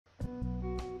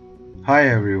Hi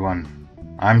everyone,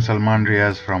 I'm Salman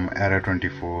Riaz from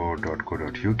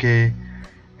era24.co.uk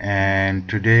and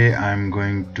today I'm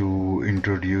going to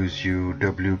introduce you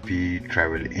WP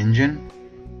Travel Engine.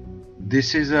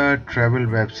 This is a travel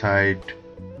website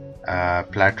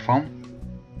platform.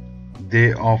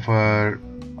 They offer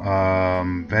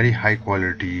very high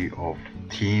quality of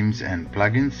themes and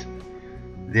plugins.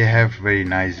 They have very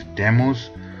nice demos.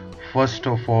 First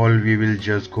of all, we will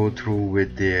just go through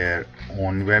with their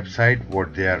own website,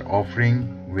 what they are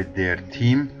offering with their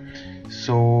theme.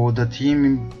 So the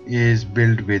theme is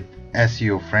built with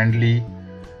SEO friendly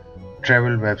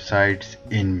travel websites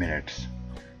in minutes.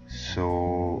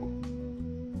 So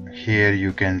here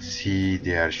you can see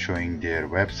they are showing their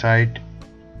website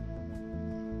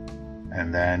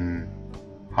and then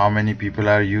how many people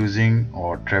are using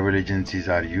or travel agencies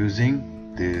are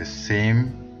using the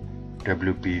same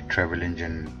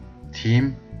WPTravelEngine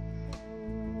theme.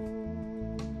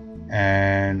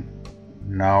 And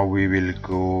now we will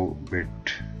go a bit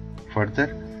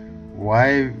further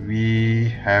why we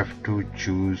have to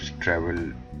choose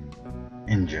travel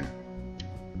engine.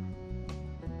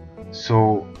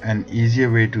 So an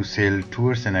easier way to sell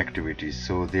tours and activities,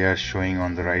 so they are showing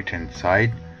on the right hand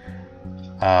side.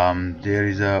 There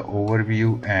is a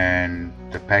overview and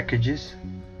the packages.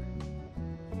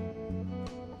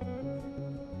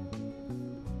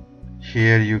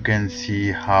 Here you can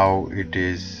see how it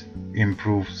is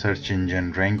improve search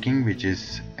engine ranking, which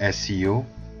is SEO,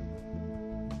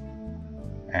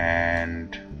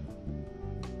 and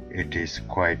it is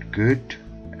quite good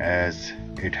as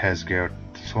it has got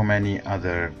so many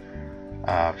other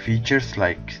features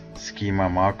like schema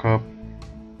markup,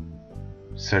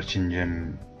 search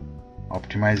engine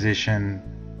optimization,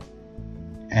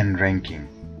 and ranking.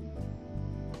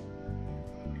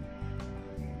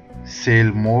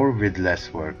 Sell more with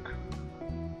less work.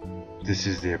 This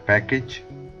is their package,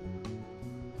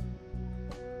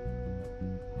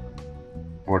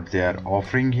 what they are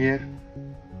offering here.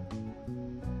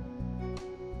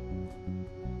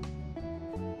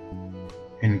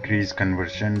 Increase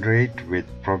conversion rate with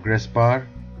progress bar.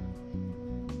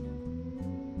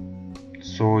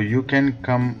 So you can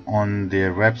come on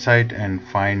their website and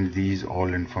find these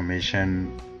all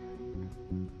information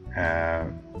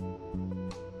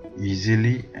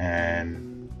easily, and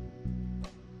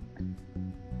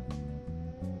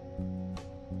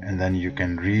then you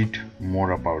can read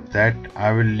more about that.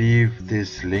 I will leave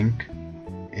this link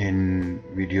in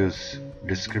video's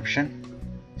description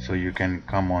so you can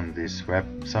come on this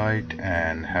website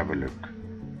and have a look.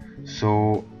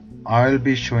 So I'll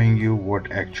be showing you what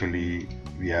actually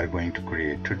we are going to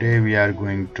create. Today we are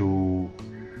going to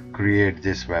create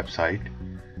this website,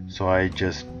 so I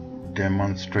just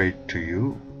demonstrate to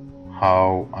you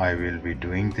how I will be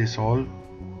doing this all.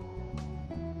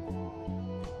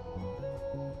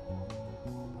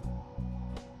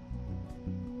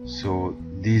 So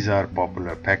these are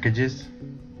popular packages,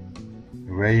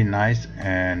 very nice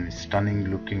and stunning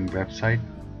looking website,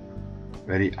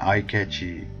 very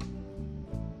eye-catchy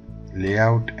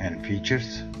layout and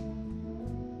features.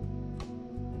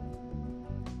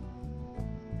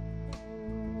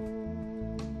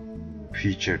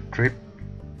 Featured trip,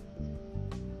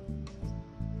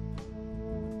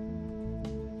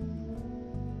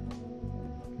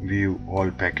 view all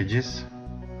packages,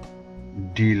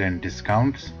 deal and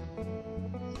discounts.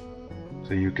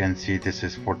 So you can see this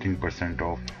is 14%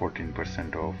 off,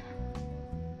 14% off.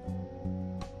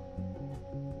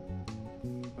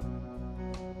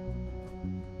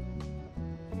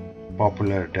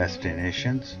 Popular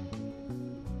destinations,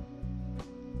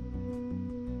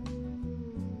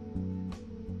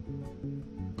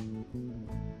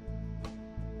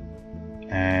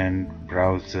 and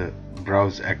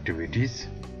browse activities,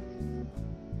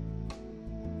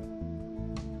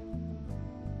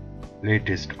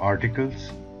 latest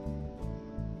articles,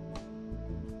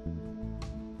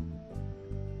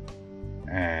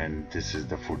 and this is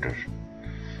the footer.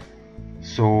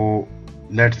 So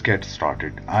let's get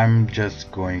started. I'm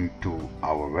just going to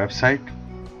our website,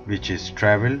 which is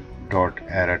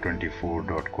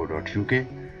travel.era24.co.uk.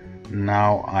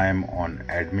 Now I am on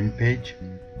admin page,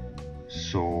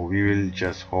 so we will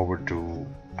just hover to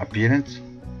appearance,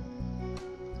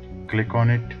 click on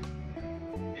it.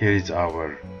 Here is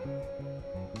our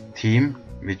theme,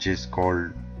 which is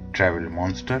called Travel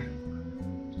Monster.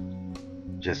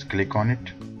 Just click on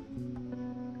it.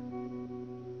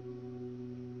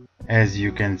 As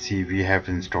you can see, we have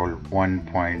installed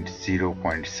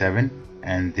 1.0.7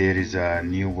 and there is a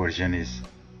new version is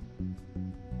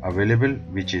available,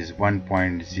 which is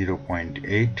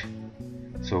 1.0.8.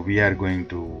 so we are going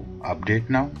to update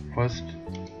now first.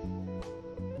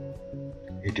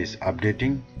 It is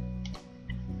updating.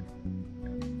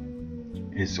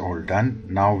 It's all done.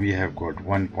 Now we have got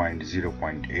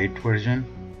 1.0.8 version.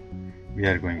 We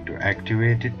are going to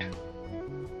activate it.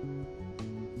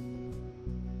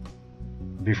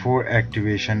 Before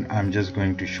activation, I'm just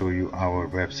going to show you our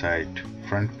website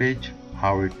front page,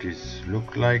 how it is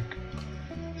look like.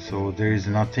 So there is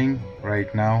nothing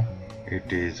right now.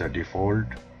 It is a default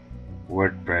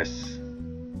WordPress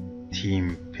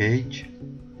theme page.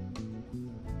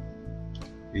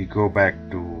 We go back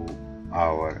to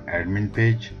our admin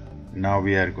page. Now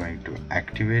we are going to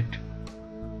activate.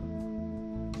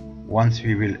 Once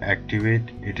we will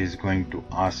activate, it is going to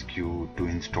ask you to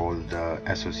install the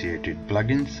associated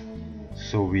plugins.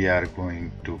 So we are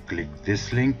going to click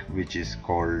this link, which is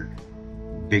called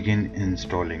Begin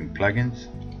Installing Plugins.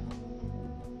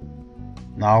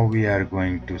 Now we are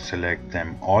going to select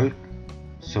them all.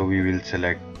 So we will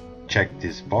check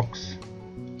this box,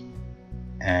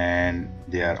 and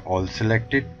they are all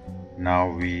selected. Now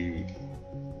we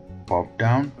pop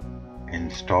down,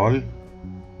 install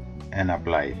and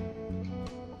apply.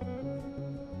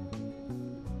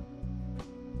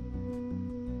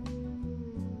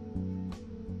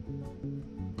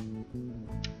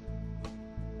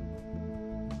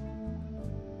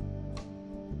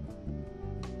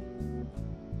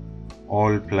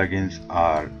 All plugins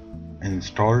are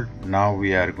installed. Now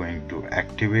we are going to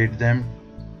activate them.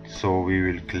 So we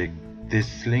will click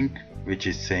this link, which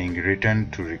is saying return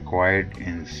to required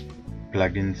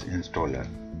plugins installer.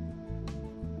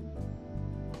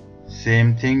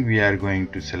 Same thing, we are going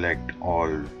to select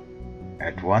all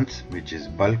at once, which is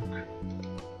bulk.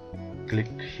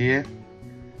 Click here.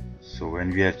 So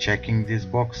when we are checking this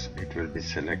box, it will be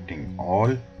selecting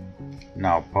all.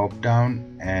 Now pop down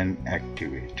and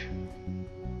activate.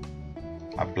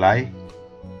 Apply.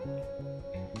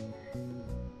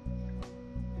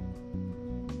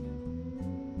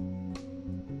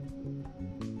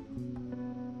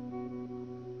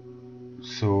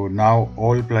 So now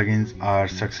all plugins are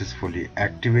successfully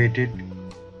activated,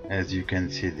 as you can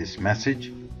see this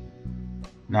message.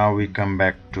 Now we come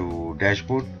back to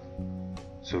dashboard.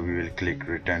 So we will click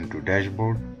return to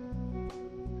dashboard.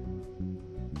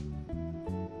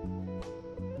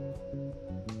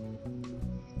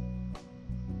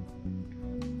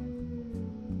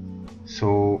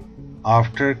 So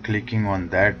after clicking on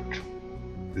that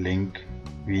link,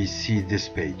 we see this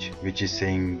page, which is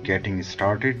saying getting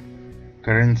started,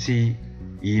 currency,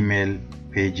 email,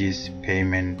 pages,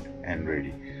 payment and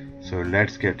ready. So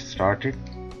let's get started.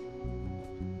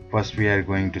 First we are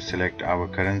going to select our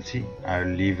currency. I'll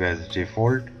leave as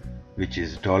default, which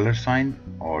is $sign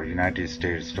or United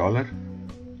States dollar,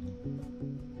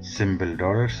 symbol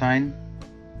 $sign.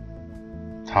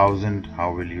 1000 I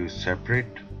will use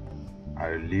separate.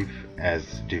 I will leave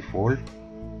as default.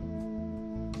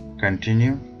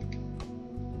 Continue.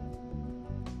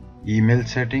 Email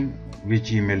setting,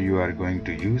 which email you are going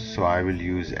to use. So I will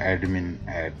use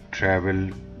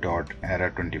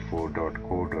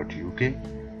admin@travel.era24.co.uk.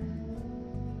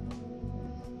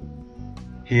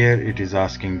 Here it is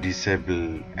asking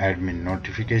disable admin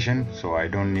notification, so I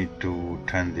don't need to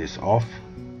turn this off.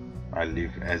 I'll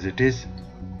leave as it is.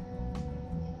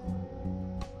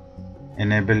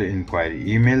 Enable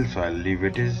inquiry email, so I'll leave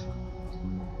it is.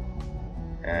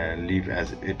 Leave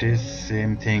as it is.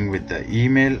 Same thing with the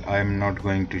email. I'm not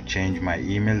going to change my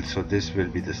email, so this will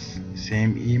be the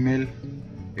same email,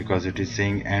 because it is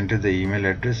saying enter the email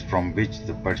address from which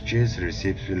the purchase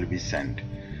receipts will be sent.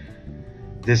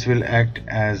 This will act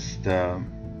as the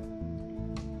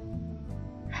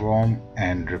form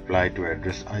and reply to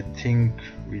address. I think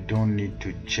we don't need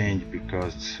to change,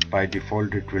 because by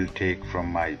default it will take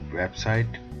from my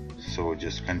website. So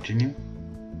just continue.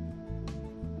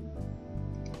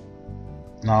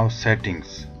 Now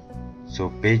settings. So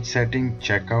page setting,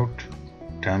 checkout,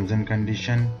 terms and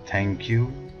condition, thank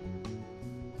you,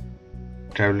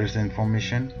 travelers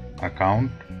information,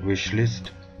 account, wish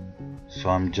list. So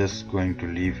I'm just going to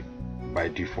leave by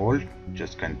default.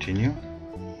 Just continue.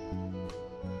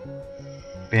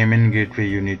 Payment gateway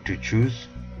you need to choose.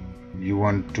 You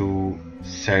want to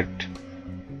set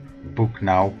book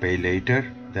now, pay later,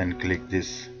 then click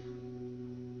this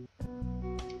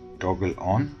toggle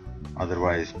on,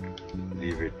 otherwise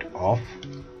leave it off.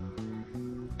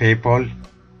 PayPal,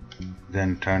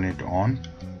 then turn it on,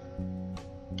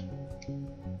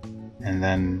 and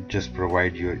then just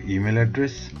provide your email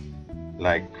address.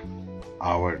 Like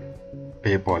our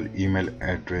PayPal email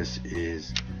address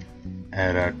is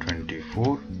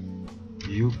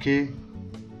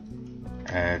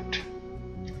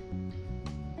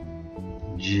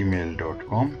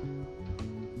era24uk@gmail.com.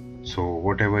 So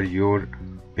whatever your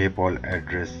PayPal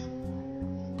address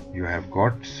you have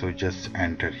got, so just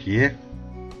enter here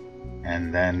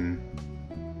and then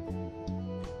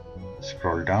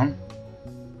scroll down.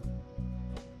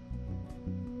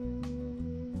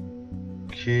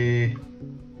 Okay,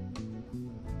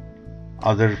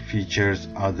 other features,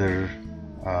 other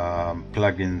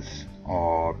plugins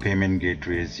or payment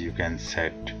gateways you can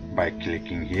set by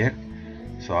clicking here.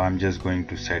 So I'm just going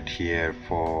to set here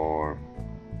for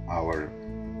our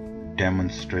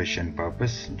demonstration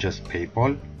purpose just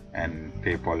PayPal, and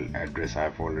PayPal address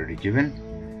I've already given.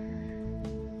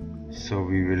 So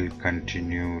we will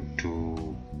continue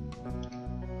to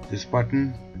this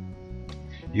button.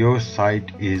 Your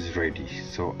site is ready.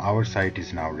 So our site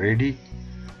is now ready.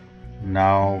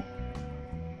 Now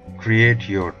create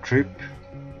your trip.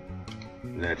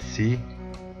 Let's see.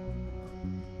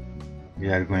 We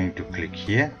are going to click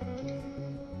here.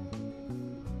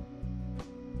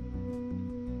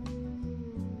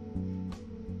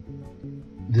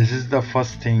 This is the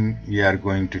first thing we are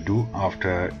going to do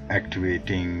after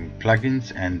activating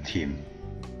plugins and theme.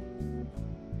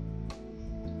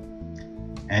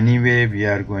 Anyway, we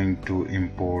are going to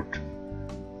import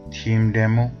theme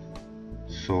demo.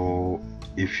 So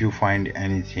if you find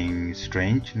anything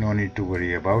strange, no need to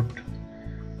worry about,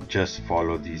 just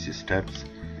follow these steps.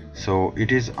 So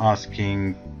it is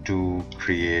asking to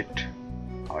create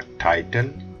a title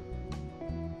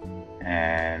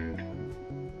and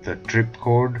the trip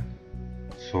code.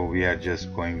 So we are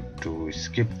just going to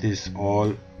skip this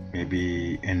all.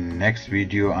 Maybe in next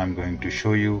video I'm going to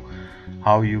show you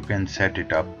how you can set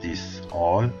it up this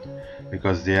all,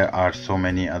 because there are so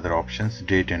many other options,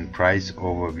 date and price,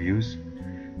 overviews,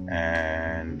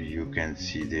 and you can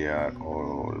see there are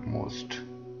almost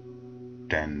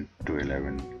 10 to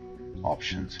 11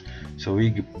 options. So we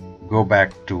go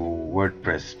back to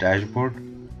WordPress dashboard.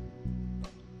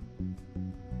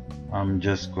 I'm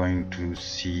just going to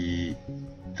see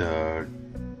the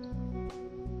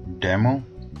demo,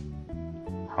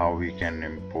 how we can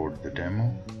import the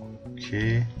demo.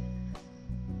 Okay,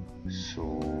 so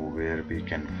where we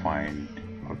can find,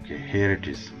 okay, here it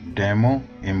is, demo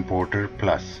importer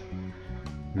plus.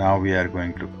 Now we are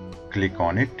going to click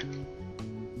on it,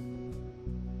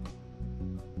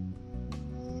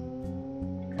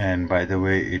 and by the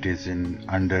way it is in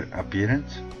under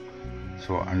appearance.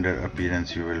 So under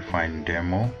appearance you will find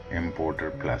demo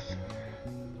importer plus.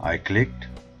 I clicked.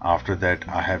 After that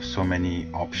I have so many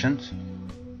options.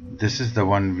 This is the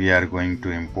one we are going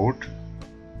to import.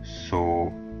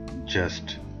 So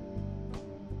just,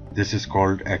 this is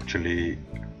called actually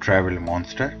Travel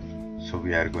Monster. So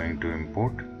we are going to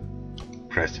import,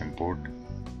 press import,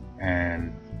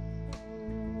 and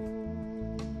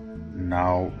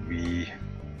now we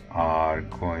are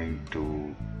going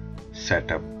to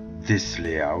set up this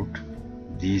layout,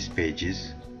 these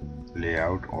pages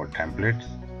layout or templates.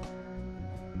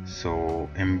 So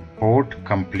import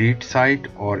complete site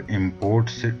or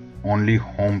imports it only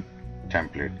home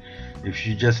template. If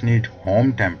you just need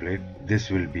home template, this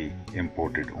will be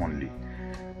imported only,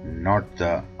 not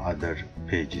the other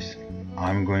pages.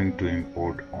 I'm going to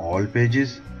import all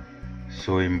pages,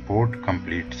 so import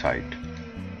complete site.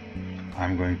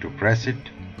 I'm going to press it,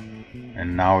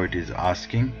 and now it is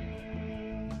asking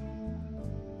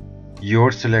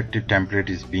your selected template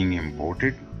is being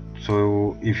imported.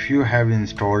 So if you have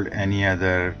installed any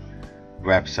other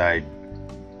website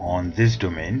on this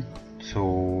domain,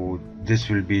 so this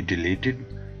will be deleted.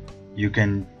 You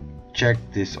can check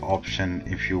this option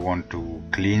if you want to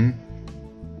clean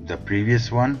the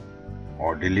previous one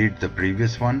or delete the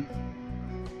previous one.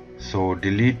 So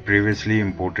delete previously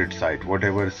imported site,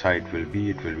 whatever site will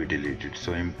be, it will be deleted.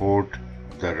 So import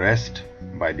the rest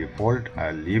by default,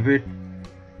 I'll leave it.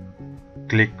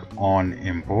 Click on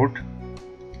import.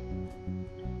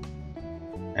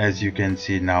 As you can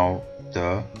see, now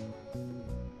the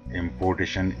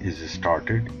importation is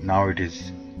started. Now it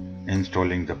is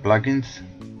installing the plugins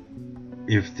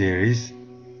if there is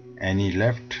any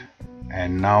left,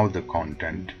 and now the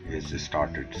content is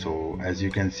started. So as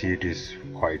you can see, it is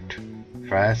quite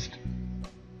fast,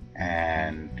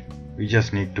 and we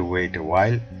just need to wait a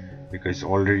while because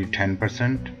already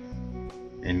 10%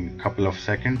 in couple of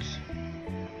seconds,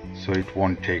 so it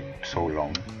won't take so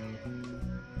long.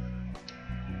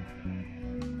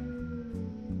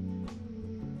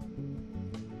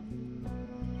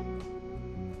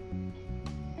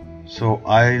 So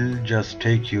I'll just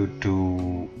take you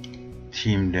to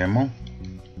theme demo,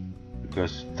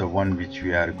 because the one which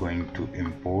we are going to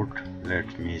import,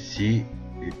 let me see,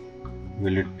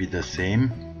 will it be the same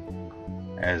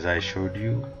as I showed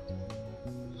you?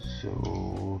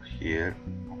 So here,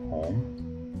 home,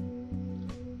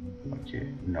 Okay,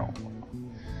 no,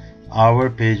 our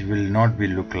page will not be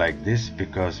look like this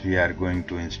because we are going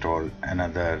to install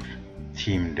another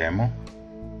theme demo,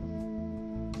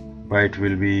 but it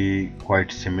will be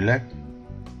quite similar.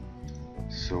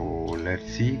 So let's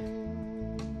see,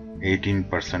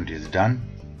 18% is done.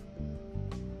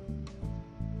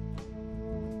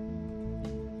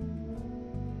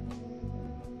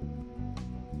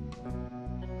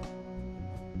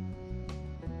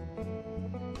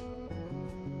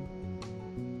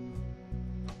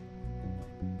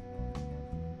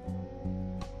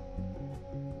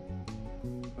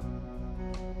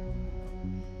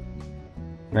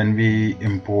 When we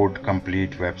import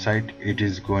complete website, it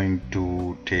is going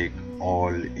to take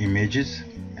all images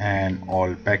and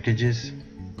all packages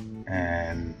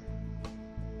and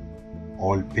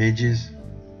all pages.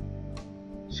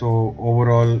 So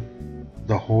overall,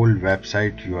 the whole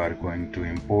website you are going to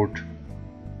import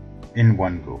in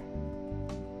one go.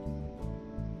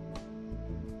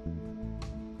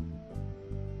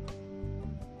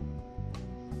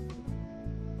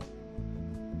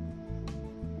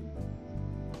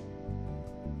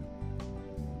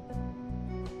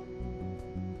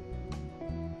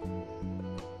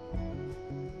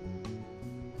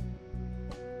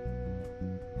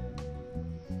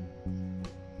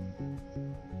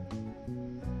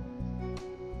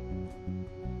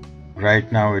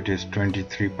 Right now it is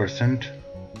 23%.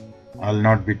 I'll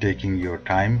not be taking your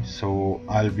time, so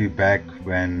I'll be back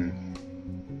when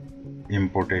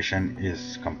importation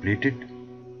is completed.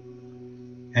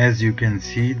 As you can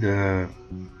see, the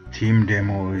theme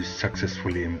demo is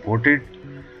successfully imported,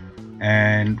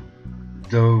 and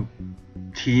the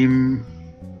theme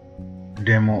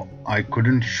demo I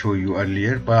couldn't show you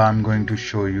earlier, but I'm going to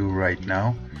show you right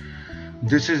now.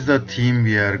 This is the theme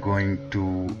we are going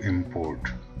to import.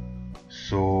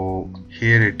 So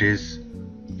here it is,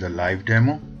 the live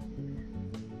demo.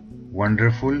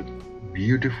 Wonderful,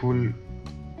 beautiful,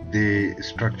 they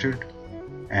structured,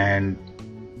 and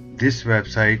this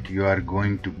website you are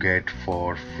going to get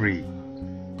for free.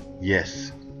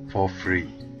 Yes, for free,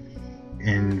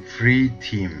 in free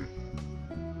theme.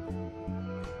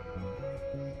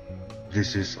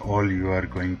 This is all you are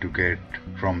going to get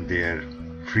from their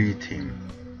free theme.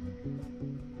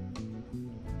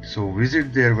 So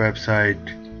visit their website,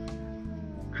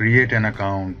 create an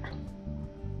account,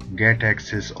 get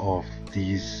access of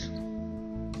these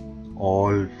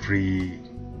all free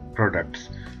products.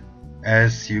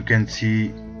 As you can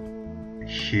see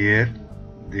here,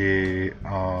 they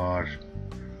are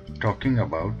talking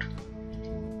about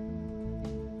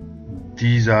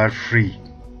these are free,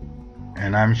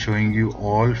 and I'm showing you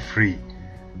all free.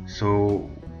 So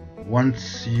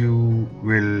once you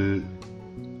will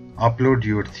upload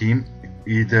your theme,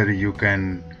 either you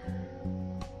can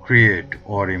create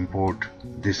or import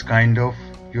this kind of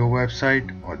your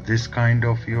website or this kind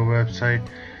of your website.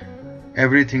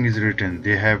 Everything is written.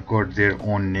 They have got their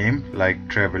own name like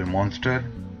Travel Monster,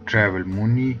 Travel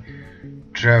Muni,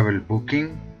 Travel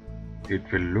Booking. It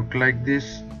will look like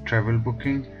this, Travel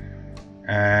Booking,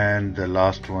 and the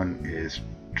last one is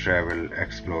Travel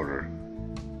Explorer.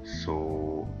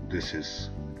 So this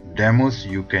is demos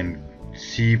you can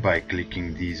see by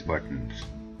clicking these buttons.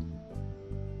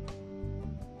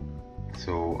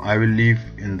 So I will leave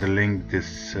in the link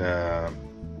this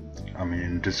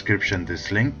in description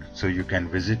this link, so you can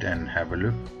visit and have a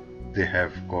look. They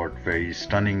have got very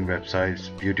stunning websites,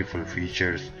 beautiful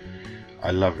features.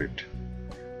 I love it.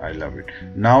 I love it.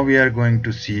 Now we are going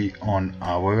to see on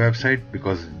our website,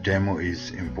 because demo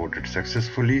is imported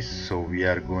successfully. So we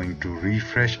are going to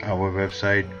refresh our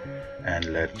website and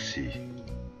let's see.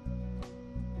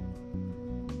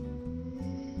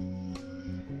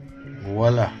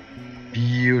 Voila,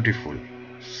 beautiful,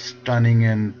 stunning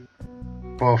and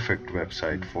perfect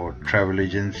website for travel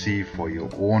agency, for your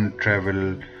own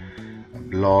travel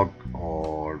blog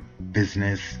or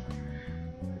business.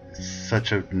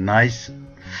 Such a nice,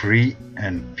 free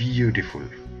and beautiful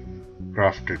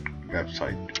crafted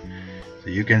website. So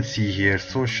you can see here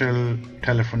social,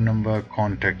 telephone number,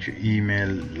 contact your email,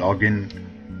 login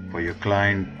for your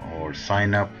client or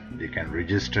sign up. They can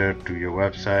register to your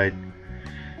website.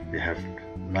 They have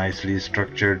nicely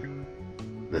structured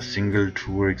the single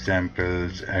tour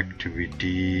examples,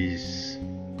 activities,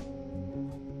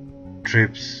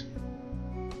 trips,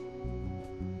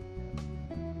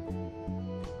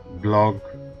 blog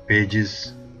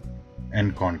pages,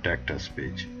 and contact us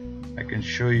page. I can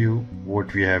show you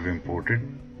what we have imported,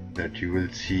 that you will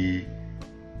see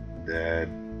that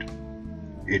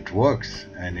it works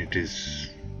and it is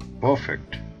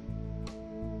perfect.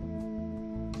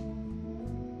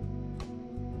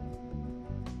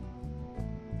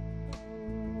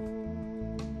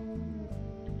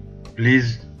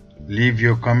 Please leave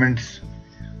your comments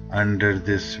under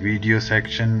this video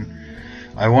section.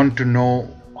 I want to know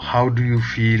how do you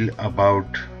feel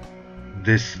about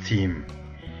this theme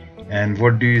and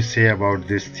what do you say about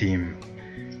this theme.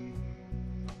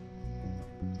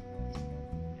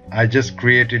 I just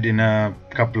created in a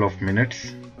couple of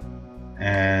minutes,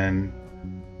 and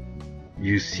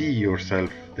you see yourself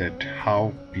that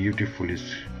how beautiful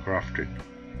is crafted.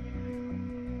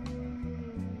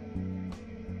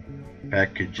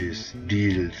 Packages,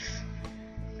 deals,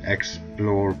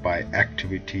 explore by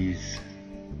activities,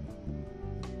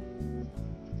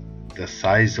 the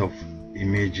size of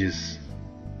images,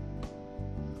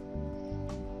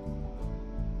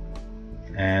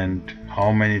 and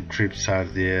how many trips are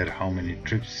there, how many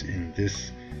trips in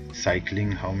this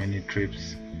cycling, how many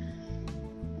trips,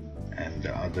 and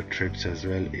the other trips as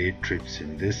well, 8 trips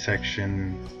in this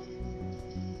section.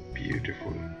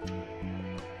 Beautiful.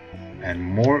 And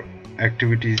more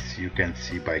activities you can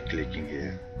see by clicking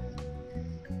here.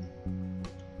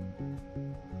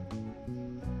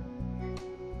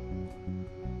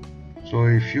 So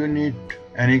if you need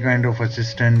any kind of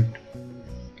assistant,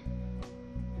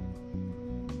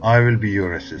 I will be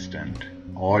your assistant,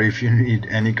 or if you need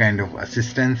any kind of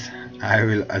assistance, I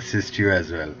will assist you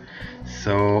as well.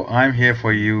 So I'm here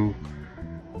for you.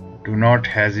 Do not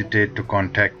hesitate to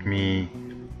contact me.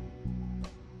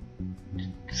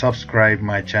 Subscribe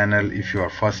my channel if you are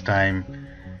first time.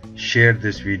 Share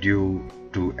this video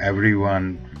to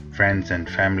everyone, friends and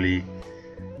family,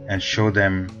 and show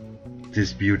them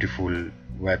this beautiful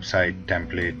website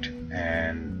template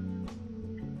and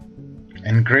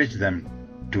encourage them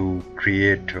to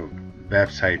create a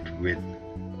website with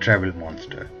Travel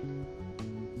Monster.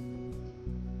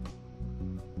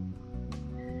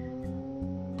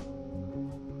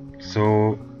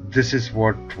 So this is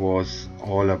what was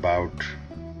all about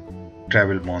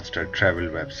Travel Monster travel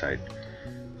website.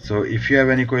 So if you have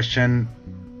any question,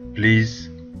 please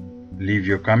leave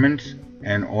your comments,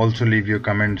 and also leave your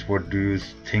comments what do you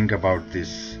think about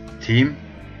this theme.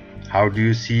 How do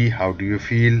you see, how do you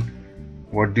feel,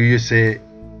 what do you say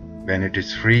when it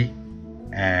is free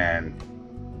and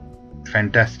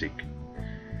fantastic.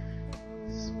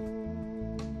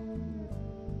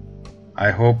 I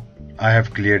hope I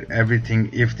have cleared everything.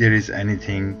 If there is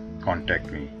anything, contact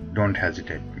me, don't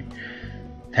hesitate me.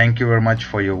 Thank you very much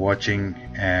for your watching,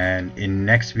 and in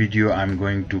next video I'm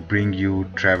going to bring you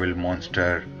Travel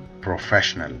Monster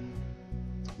Professional.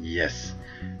 Yes,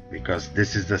 because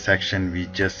this is the section we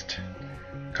just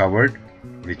covered,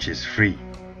 which is free,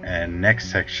 and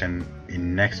next section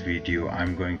in next video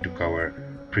I'm going to cover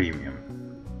premium.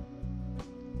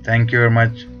 Thank you very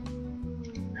much.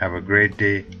 Have a great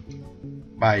day.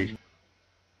 Bye.